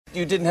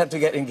You didn't have to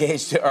get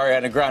engaged to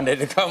Ariana Grande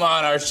to come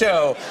on our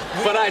show.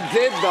 But I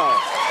did,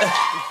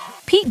 though.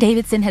 Pete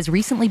Davidson has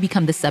recently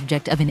become the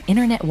subject of an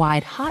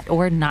internet-wide hot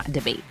or not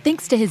debate,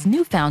 thanks to his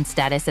newfound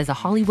status as a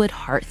Hollywood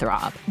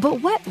heartthrob.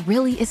 But what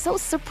really is so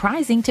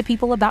surprising to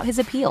people about his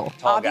appeal?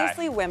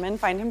 Obviously, women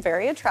find him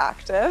very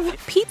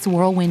attractive. Pete's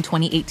whirlwind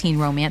 2018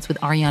 romance with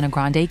Ariana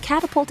Grande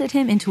catapulted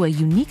him into a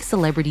unique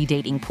celebrity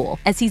dating pool,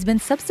 as he's been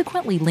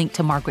subsequently linked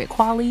to Margaret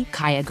Qualley,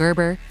 Kaya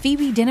Gerber,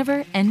 Phoebe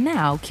Dynevor, and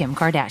now Kim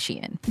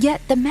Kardashian.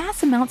 Yet, the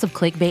mass amounts of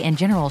clickbait and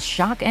general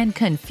shock and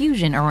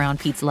confusion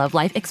around Pete's love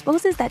life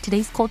exposes that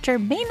today's culture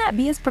may not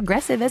be as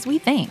progressive as we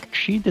think.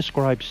 She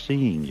describes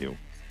seeing you.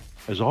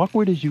 As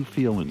awkward as you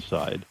feel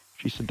inside,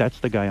 she said, that's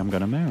the guy I'm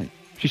going to marry.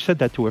 She said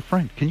that to her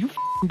friend. Can you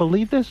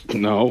believe this?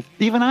 No.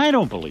 Even I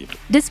don't believe it.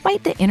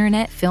 Despite the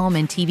internet, film,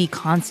 and TV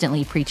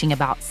constantly preaching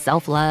about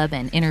self-love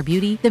and inner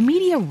beauty, the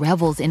media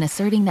revels in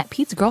asserting that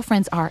Pete's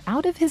girlfriends are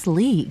out of his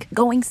league,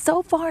 going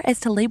so far as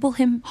to label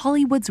him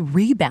Hollywood's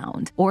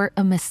rebound, or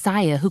a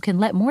messiah who can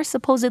let more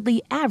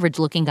supposedly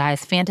average-looking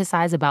guys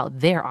fantasize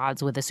about their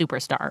odds with a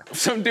superstar.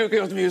 Some dude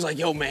came up to me, he was like,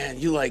 yo, man,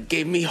 you,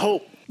 gave me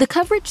hope. The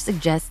coverage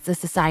suggests a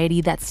society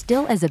that's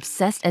still as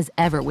obsessed as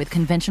ever with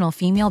conventional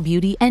female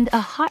beauty and a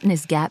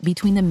hotness gap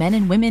between the men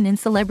and women in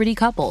celebrity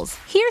couples.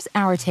 Here's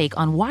our take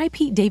on why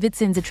Pete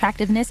Davidson's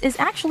attractiveness is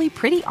actually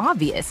pretty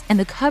obvious, and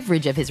the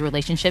coverage of his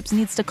relationships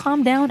needs to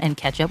calm down and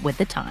catch up with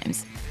the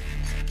times.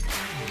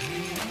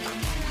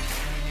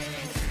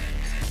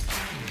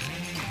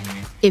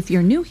 If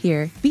you're new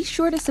here, be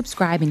sure to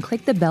subscribe and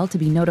click the bell to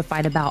be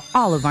notified about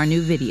all of our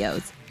new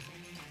videos.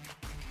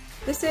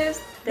 This is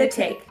The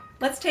Take.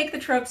 Let's take the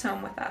tropes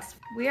home with us.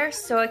 We are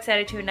so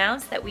excited to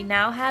announce that we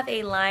now have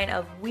a line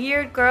of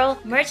Weird Girl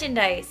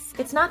merchandise.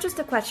 It's not just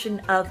a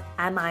question of,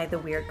 am I the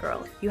weird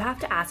girl? You have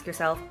to ask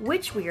yourself,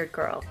 which weird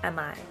girl am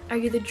I? Are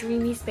you the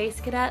dreamy space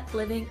cadet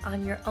living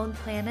on your own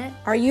planet?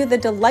 Are you the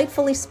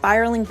delightfully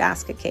spiraling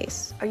basket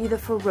case? Are you the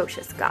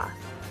ferocious goth?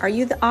 Are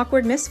you the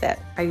awkward misfit?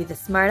 Are you the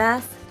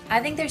smartass? I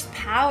think there's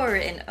power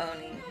in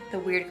owning the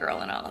weird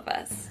girl in all of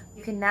us.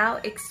 You can now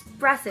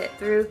express it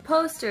through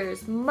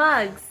posters,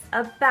 mugs,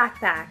 a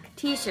backpack,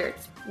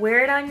 t-shirts.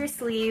 Wear it on your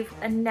sleeve,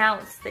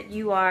 announce that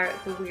you are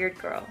the weird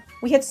girl.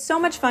 We had so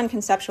much fun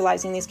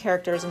conceptualizing these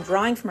characters and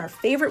drawing from our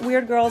favorite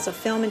weird girls of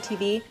film and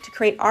TV to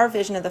create our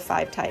vision of the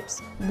 5 types.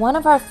 One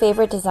of our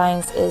favorite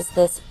designs is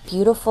this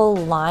beautiful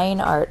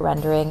line art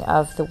rendering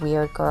of the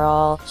weird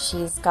girl.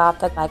 She's got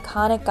the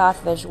iconic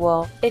goth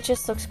visual. It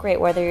just looks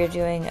great whether you're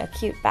doing a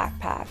cute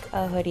backpack,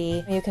 a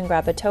hoodie. You can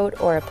grab a tote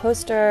or a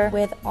poster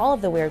with all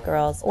of the weird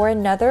girls. Or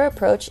another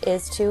approach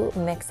is to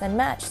mix and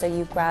match. So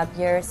you grab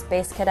your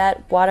Space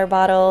Cadet water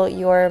bottle,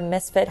 your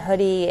Misfit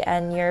hoodie,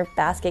 and your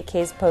basket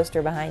case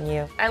poster behind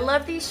you. I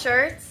love these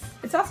shirts.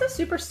 It's also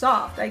super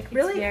soft. It's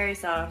very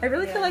soft. I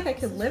really feel like I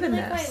could live in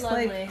this.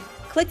 Quite lovely.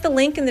 Click the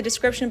link in the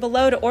description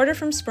below to order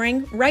from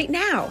Spring right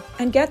now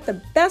and get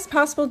the best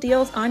possible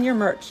deals on your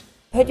merch.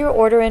 Put your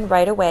order in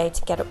right away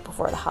to get it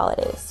before the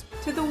holidays.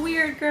 To the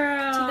weird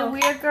girl. To the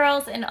weird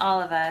girls in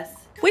all of us.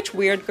 Which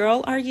weird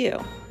girl are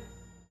you?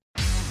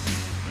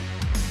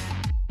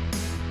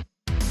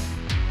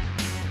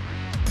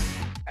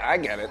 I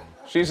get it.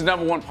 She's the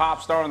 #1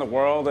 pop star in the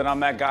world, and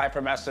I'm that guy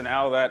from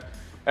SNL that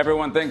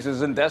everyone thinks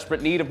is in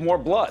desperate need of more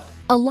blood.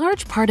 A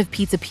large part of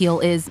Pete's appeal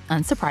is,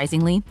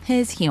 unsurprisingly,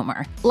 his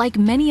humor. Like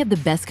many of the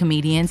best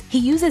comedians, he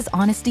uses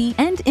honesty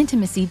and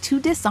intimacy to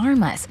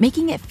disarm us,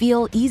 making it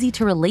feel easy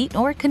to relate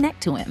or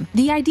connect to him.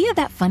 The idea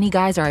that funny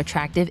guys are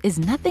attractive is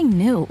nothing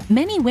new.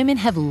 Many women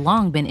have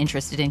long been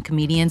interested in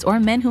comedians or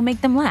men who make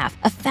them laugh,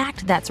 a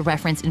fact that's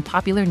referenced in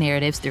popular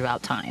narratives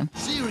throughout time.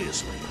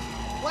 Seriously,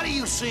 what do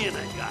you see in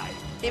that guy?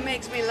 He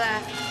makes me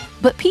laugh.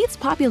 But Pete's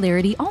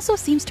popularity also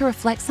seems to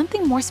reflect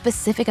something more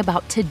specific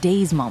about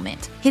today's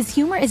moment. His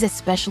humor is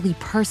especially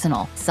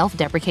personal,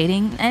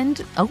 self-deprecating,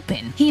 and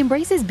open. He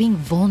embraces being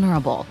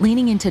vulnerable,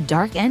 leaning into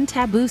dark and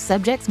taboo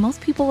subjects most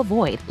people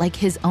avoid, like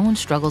his own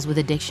struggles with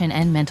addiction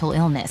and mental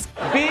illness.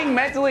 Being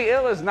mentally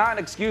ill is not an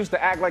excuse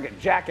to act like a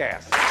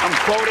jackass. I'm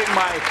quoting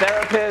my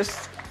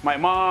therapist, my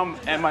mom,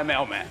 and my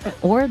mailman.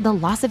 Or the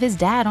loss of his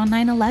dad on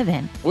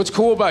 9/11. What's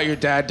cool about your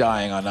dad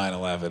dying on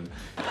 9/11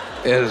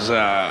 is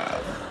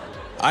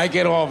I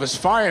get all of his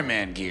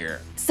fireman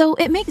gear. So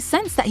it makes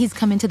sense that he's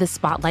come into the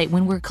spotlight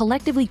when we're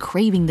collectively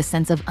craving the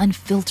sense of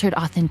unfiltered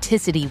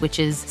authenticity, which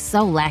is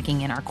so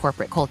lacking in our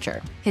corporate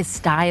culture. His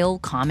style,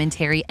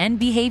 commentary, and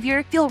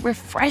behavior feel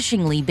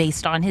refreshingly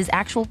based on his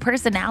actual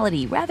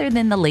personality rather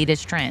than the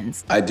latest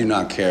trends. I do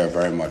not care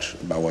very much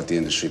about what the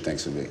industry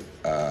thinks of me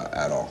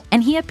at all.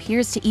 And he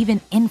appears to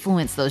even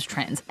influence those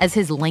trends, as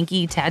his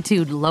lanky,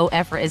 tattooed,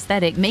 low-effort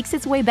aesthetic makes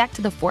its way back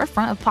to the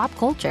forefront of pop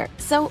culture.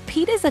 So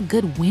Pete is a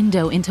good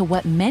window into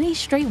what many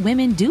straight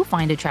women do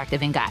find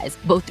attractive in guys,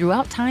 both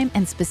throughout time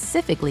and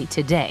specifically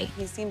today.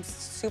 He seems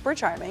super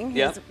charming.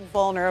 Yeah. He's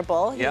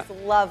vulnerable. Yeah.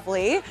 He's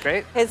lovely.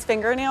 Great. His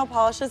fingernail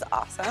polish is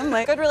awesome.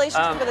 Good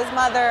relationship with his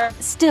mother.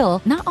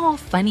 Still, not all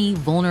funny,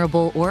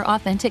 vulnerable, or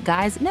authentic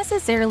guys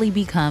necessarily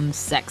become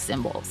sex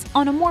symbols.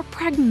 On a more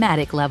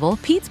pragmatic level,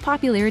 Pete's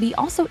popularity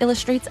also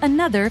illustrates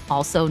another,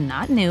 also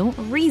not new,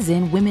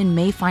 reason women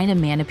may find a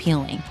man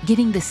appealing: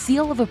 getting the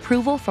seal of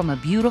approval from a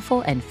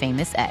beautiful and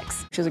famous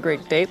ex. She's a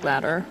great date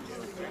ladder.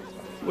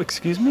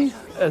 Excuse me?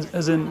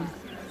 As in?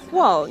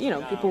 Well, you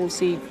know, people will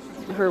see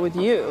her with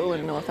you,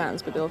 and no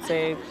offense, but they'll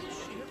say,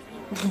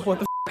 what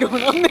the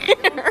going on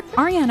there?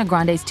 Ariana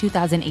Grande's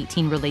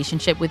 2018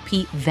 relationship with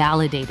Pete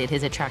validated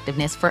his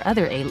attractiveness for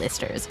other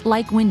A-listers,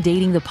 like when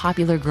dating the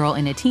popular girl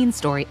in a teen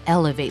story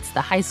elevates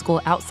the high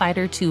school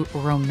outsider to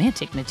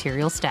romantic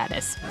material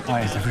status.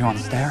 Why is everyone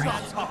staring?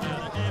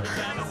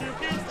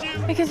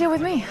 Because you're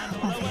with me,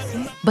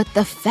 obviously. But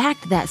the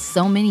fact that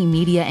so many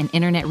media and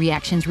internet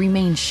reactions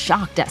remain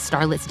shocked at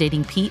starlets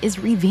dating Pete is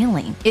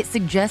revealing. It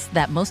suggests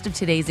that most of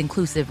today's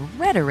inclusive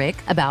rhetoric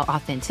about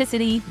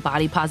authenticity,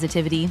 body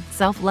positivity,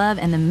 self-love,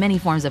 and the many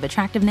forms of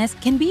attractiveness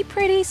can be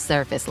pretty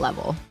surface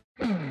level.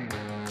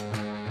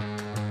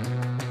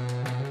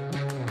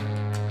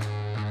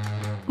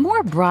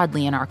 More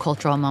broadly in our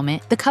cultural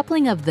moment, the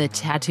coupling of the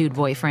tattooed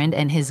boyfriend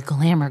and his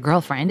glamour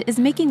girlfriend is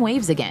making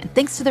waves again,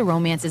 thanks to the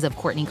romances of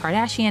Kourtney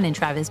Kardashian and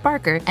Travis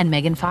Barker and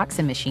Megan Fox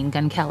and Machine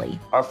Gun Kelly.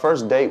 Our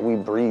first date, we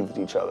breathed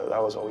each other.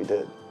 That was what we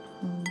did.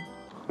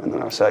 And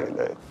then our second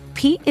date.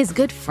 Pete is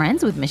good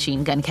friends with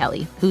Machine Gun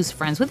Kelly, who's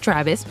friends with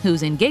Travis,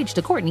 who's engaged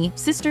to Kourtney,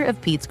 sister of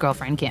Pete's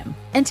girlfriend Kim.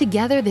 And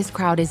together, this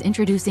crowd is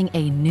introducing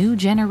a new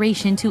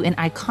generation to an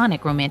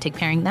iconic romantic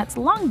pairing that's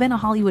long been a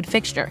Hollywood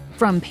fixture,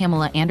 from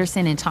Pamela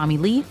Anderson and Tommy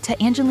Lee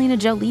to Angelina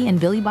Jolie and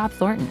Billy Bob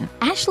Thornton.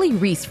 Ashley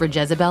Reese for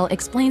Jezebel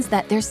explains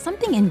that there's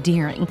something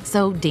endearing,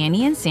 so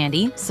Danny and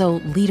Sandy, so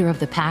leader of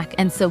the pack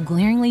and so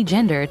glaringly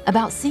gendered,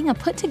 about seeing a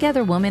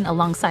put-together woman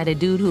alongside a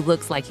dude who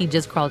looks like he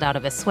just crawled out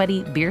of a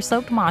sweaty,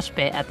 beer-soaked mosh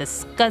pit at the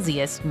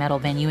scuzziest metal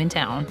venue in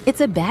town. It's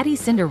a baddie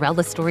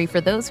Cinderella story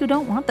for those who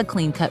don't want the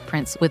clean-cut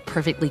prince with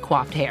perfectly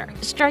coiffed hair.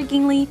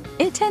 Strikingly,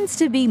 it tends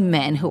to be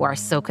men who are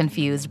so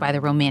confused by the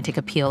romantic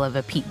appeal of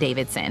a Pete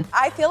Davidson.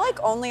 I feel like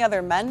only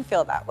other men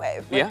feel that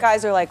way. Yeah.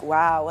 Guys are like,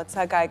 wow, what's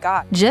that guy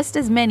got? Just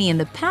as many in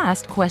the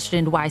past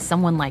questioned why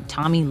someone like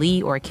Tommy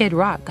Lee or Kid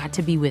Rock got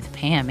to be with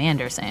Pam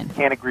Anderson.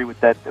 Can't agree with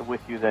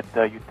you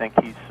that you think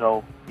he's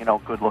so,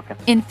 good looking.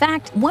 In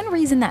fact, one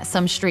reason that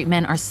some straight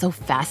men are so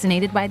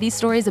fascinated by these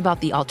stories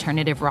about the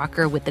alternative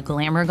rocker with the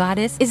glamour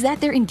goddess is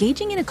that they're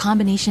engaging in a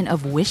combination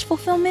of wish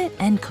fulfillment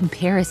and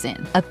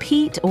comparison. A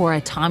Pete or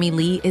a Tommy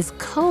Lee is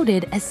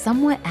coded as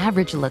somewhat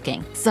average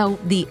looking. So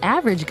the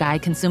average guy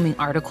consuming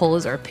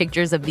articles or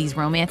pictures of these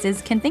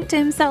romances can think to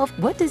himself,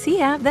 what does he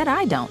have that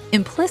I don't?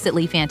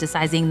 Implicitly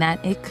fantasizing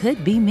that it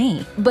could be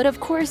me. But of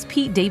course,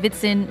 Pete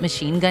Davidson,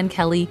 Machine Gun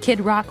Kelly,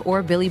 Kid Rock,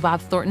 or Billy Bob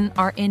Thornton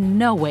are in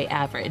no way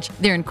average.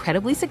 They're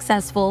incredibly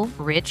successful,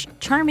 rich,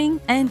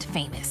 charming, and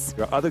famous.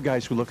 There are other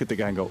guys who look at the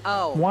guy and go,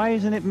 oh, why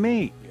isn't it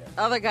me?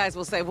 Other guys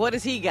will say, what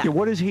does he got? Yeah,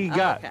 what does he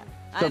got? Okay.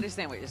 I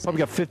understand what you're saying. Probably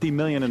got $50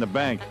 million in the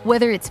bank.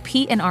 Whether it's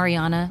Pete and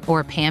Ariana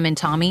or Pam and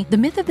Tommy, the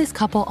myth of this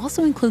couple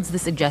also includes the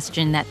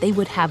suggestion that they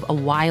would have a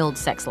wild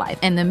sex life,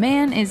 and the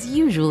man is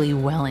usually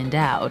well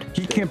endowed.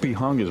 He can't be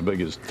hung as big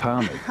as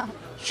Tommy.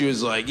 She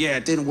was like, yeah,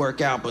 it didn't work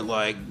out, but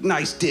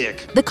nice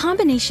dick. The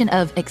combination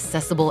of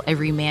accessible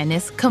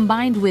everymanness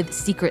combined with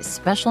secret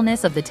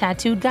specialness of the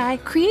tattooed guy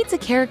creates a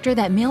character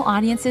that male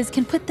audiences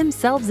can put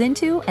themselves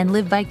into and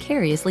live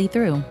vicariously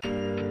through.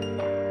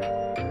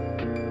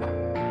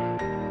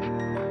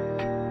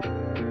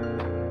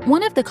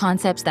 One of the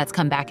concepts that's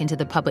come back into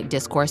the public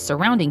discourse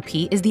surrounding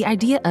Pete is the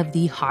idea of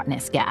the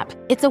hotness gap.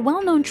 It's a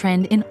well-known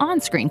trend in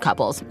on-screen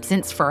couples,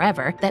 since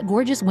forever, that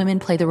gorgeous women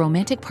play the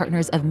romantic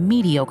partners of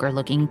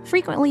mediocre-looking,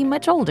 frequently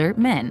much older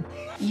men.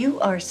 You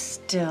are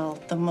still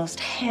the most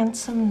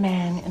handsome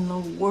man in the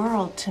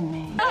world to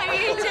me.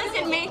 It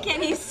doesn't make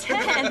any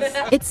sense.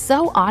 It's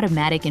so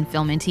automatic in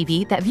film and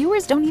TV that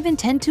viewers don't even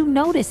tend to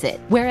notice it,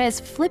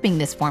 whereas flipping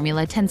this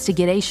formula tends to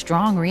get a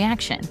strong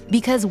reaction,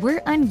 because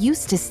we're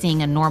unused to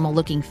seeing a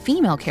normal-looking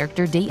female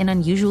character date an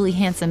unusually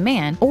handsome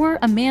man, or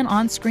a man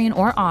on screen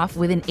or off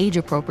with an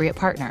age-appropriate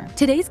partner.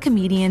 Today's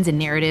comedians and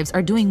narratives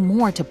are doing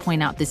more to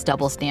point out this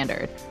double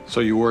standard. So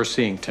you were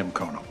seeing Tim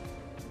Kono?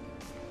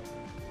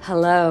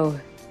 Hello.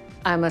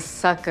 I'm a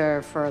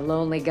sucker for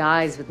lonely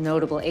guys with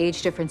notable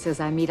age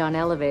differences I meet on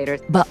elevators.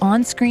 But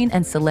on-screen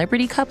and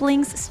celebrity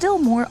couplings still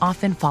more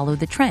often follow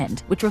the trend,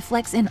 which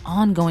reflects an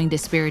ongoing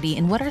disparity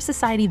in what our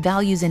society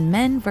values in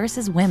men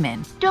versus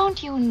women.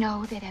 Don't you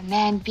know that a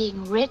man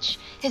being rich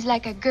is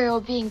like a girl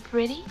being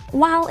pretty?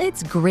 While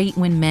it's great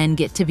when men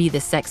get to be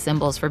the sex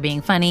symbols for being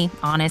funny,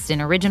 honest,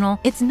 and original,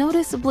 it's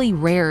noticeably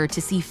rarer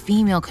to see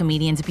female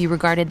comedians be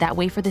regarded that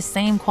way for the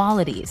same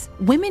qualities.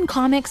 Women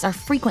comics are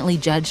frequently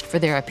judged for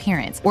their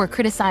appearance or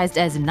criticized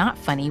as not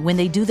funny when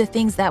they do the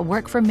things that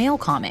work for male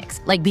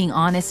comics, like being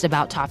honest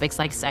about topics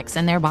like sex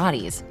and their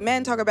bodies.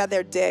 Men talk about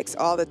their dicks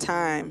all the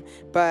time,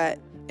 but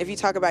if you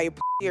talk about your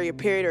or your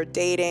period or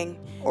dating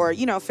or,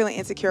 feeling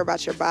insecure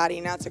about your body,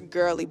 now it's a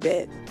girly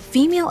bit.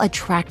 Female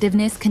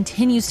attractiveness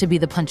continues to be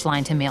the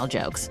punchline to male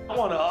jokes. I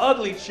want an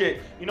ugly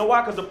chick. You know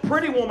why? Because a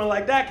pretty woman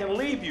like that can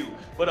leave you.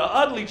 but an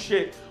ugly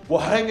chick will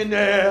hang in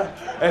there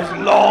as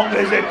long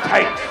as it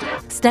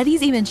takes.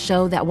 Studies even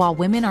show that while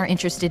women are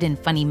interested in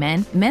funny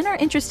men, men are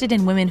interested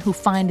in women who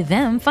find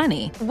them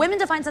funny. Women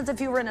define sense of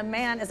humor in a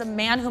man as a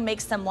man who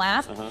makes them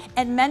laugh,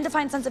 and men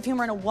define sense of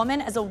humor in a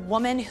woman as a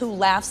woman who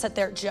laughs at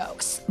their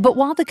jokes. But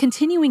while the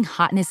continuing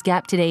hotness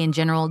gap today in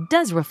general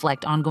does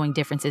reflect ongoing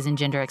differences in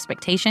gender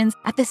expectations,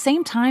 at the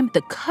same time,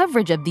 the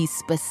coverage of these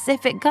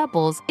specific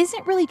couples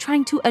isn't really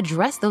trying to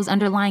address those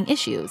underlying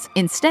issues.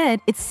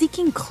 Instead, it's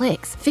seeking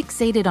clicks,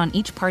 fixated on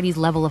each party's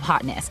level of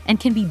hotness, and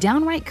can be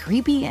downright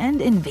creepy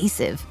and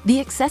invasive. The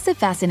excessive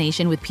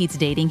fascination with Pete's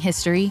dating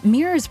history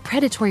mirrors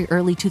predatory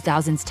early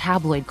 2000s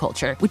tabloid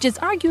culture, which is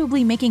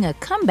arguably making a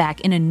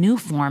comeback in a new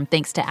form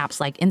thanks to apps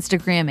like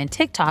Instagram and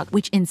TikTok,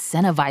 which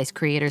incentivize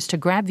creators to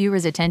grab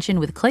viewers' attention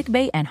with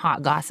clickbait and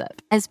hot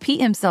gossip. As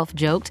Pete himself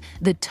joked,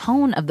 the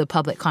tone of the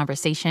public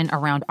conversation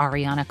around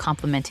Ariana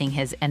complimenting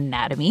his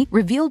anatomy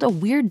revealed a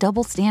weird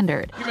double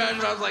standard. You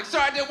imagine I was like,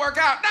 sorry, I didn't work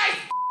out. Nice.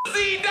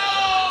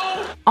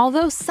 No!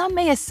 Although some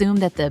may assume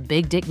that the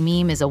big dick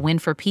meme is a win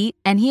for Pete,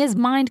 and he has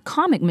mined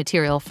comic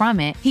material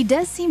from it, he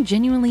does seem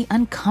genuinely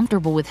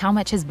uncomfortable with how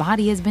much his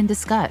body has been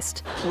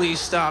discussed. Please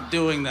stop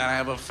doing that. I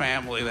have a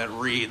family that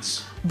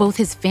reads. Both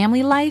his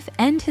family life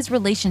and his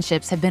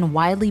relationships have been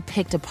widely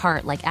picked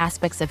apart like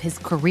aspects of his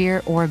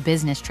career or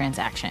business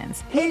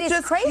transactions. He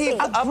just keeps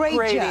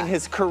upgrading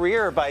his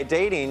career by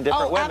dating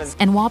different women.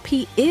 And while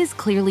Pete is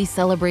clearly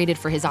celebrated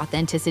for his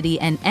authenticity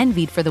and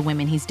envied for the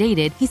women he's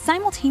dated, he's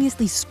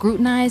simultaneously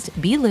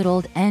scrutinized,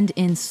 belittled, and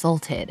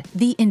insulted.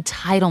 The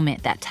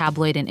entitlement that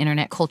tabloid and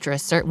internet culture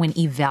assert when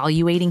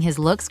evaluating his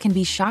looks can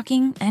be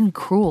shocking and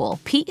cruel.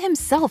 Pete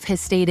himself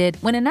has stated,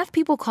 "When enough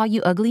people call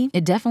you ugly,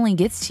 it definitely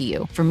gets to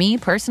you. For me,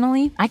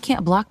 personally, I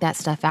can't block that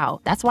stuff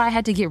out. That's why I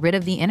had to get rid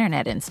of the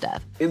internet and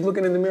stuff." Is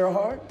looking in the mirror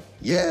hard?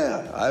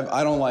 Yeah,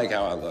 I don't like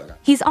how I look.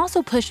 He's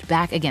also pushed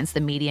back against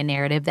the media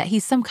narrative that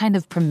he's some kind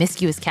of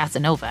promiscuous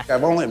Casanova.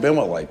 I've only been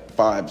with like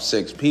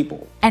 5-6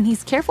 people. And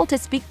he's careful to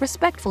speak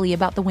respectfully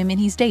about the women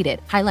he's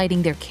dated,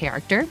 highlighting their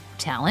character,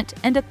 talent,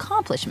 and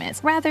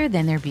accomplishments rather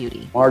than their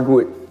beauty.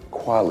 Margaret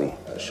Qualley,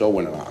 she'll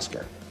win an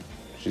Oscar.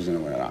 She's gonna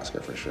win an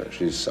Oscar for sure.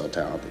 She's so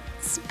talented.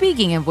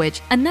 Speaking of which,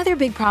 another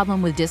big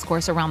problem with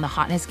discourse around the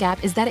hotness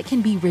gap is that it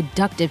can be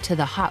reductive to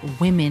the hot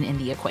women in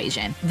the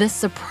equation. The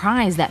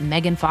surprise that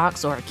Megan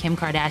Fox or Kim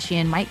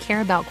Kardashian might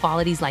care about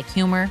qualities like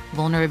humor,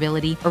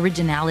 vulnerability,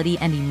 originality,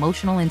 and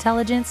emotional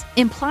intelligence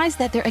implies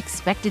that they're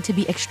expected to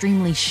be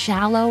extremely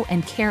shallow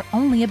and care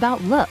only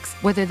about looks,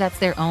 whether that's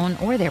their own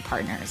or their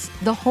partner's.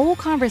 The whole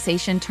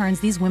conversation turns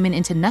these women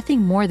into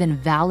nothing more than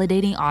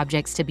validating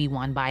objects to be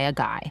won by a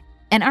guy.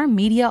 And our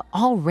media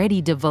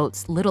already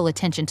devotes little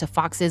attention to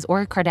Fox's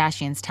or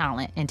Kardashian's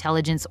talent,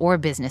 intelligence, or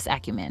business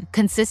acumen,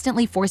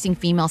 consistently forcing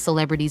female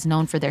celebrities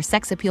known for their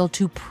sex appeal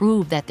to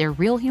prove that they're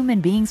real human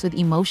beings with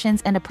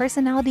emotions and a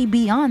personality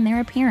beyond their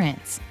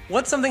appearance.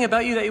 What's something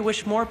about you that you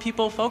wish more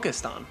people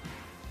focused on?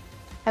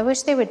 I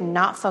wish they would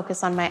not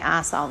focus on my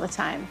ass all the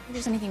time. If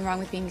there's anything wrong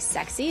with being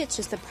sexy, it's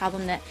just the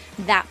problem that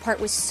that part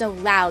was so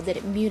loud that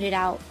it muted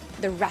out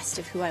the rest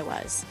of who I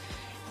was.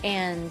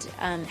 And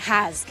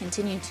has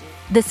continued to.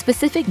 The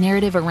specific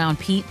narrative around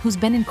Pete, who's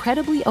been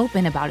incredibly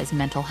open about his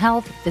mental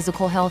health,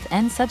 physical health,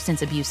 and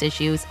substance abuse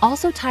issues,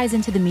 also ties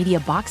into the media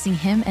boxing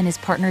him and his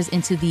partners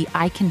into the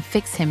 "I can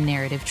fix him"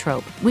 narrative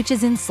trope, which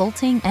is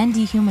insulting and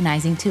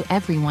dehumanizing to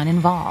everyone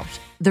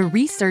involved. The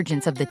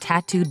resurgence of the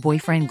tattooed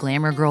boyfriend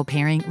glamour girl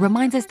pairing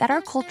reminds us that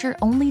our culture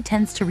only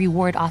tends to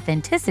reward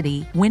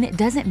authenticity when it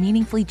doesn't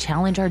meaningfully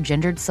challenge our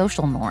gendered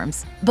social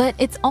norms. But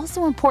it's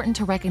also important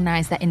to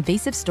recognize that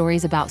invasive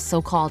stories about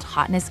so-called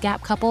hotness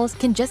gap couples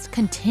can just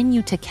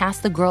continue to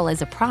cast the girl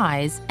as a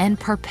prize and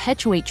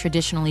perpetuate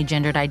traditionally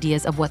gendered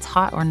ideas of what's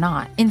hot or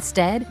not.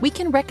 Instead, we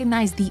can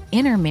recognize the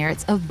inner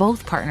merits of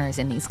both partners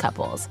in these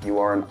couples. You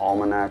are an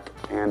almanac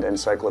and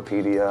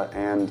encyclopedia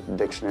and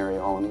dictionary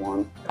all in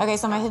one. Okay,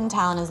 so my hidden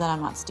talent is that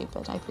I'm not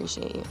stupid. I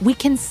appreciate you. We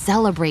can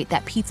celebrate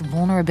that Pete's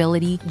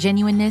vulnerability,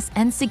 genuineness,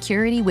 and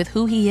security with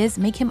who he is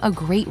make him a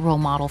great role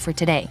model for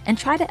today, and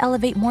try to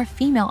elevate more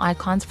female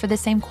icons for the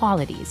same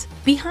qualities.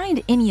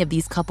 Behind any of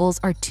these couples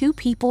are two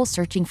people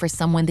searching for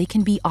someone they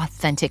can be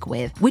authentic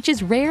with, which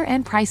is rare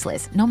and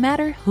priceless, no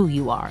matter who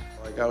you are.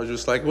 Like, I was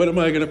just like, what am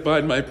I gonna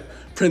find my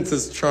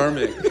Princess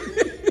Charming?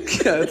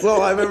 Yeah, that's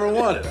all I've ever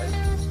wanted.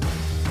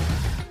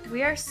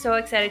 We are so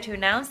excited to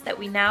announce that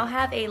we now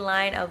have a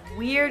line of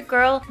Weird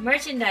Girl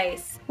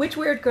merchandise. Which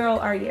weird girl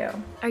are you?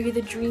 Are you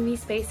the dreamy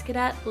space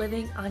cadet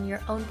living on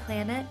your own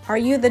planet? Are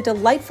you the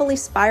delightfully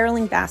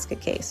spiraling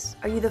basket case?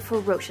 Are you the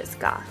ferocious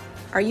goth?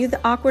 Are you the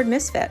awkward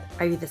misfit?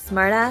 Are you the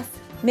smartass?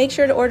 Make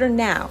sure to order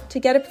now to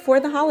get it before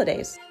the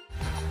holidays.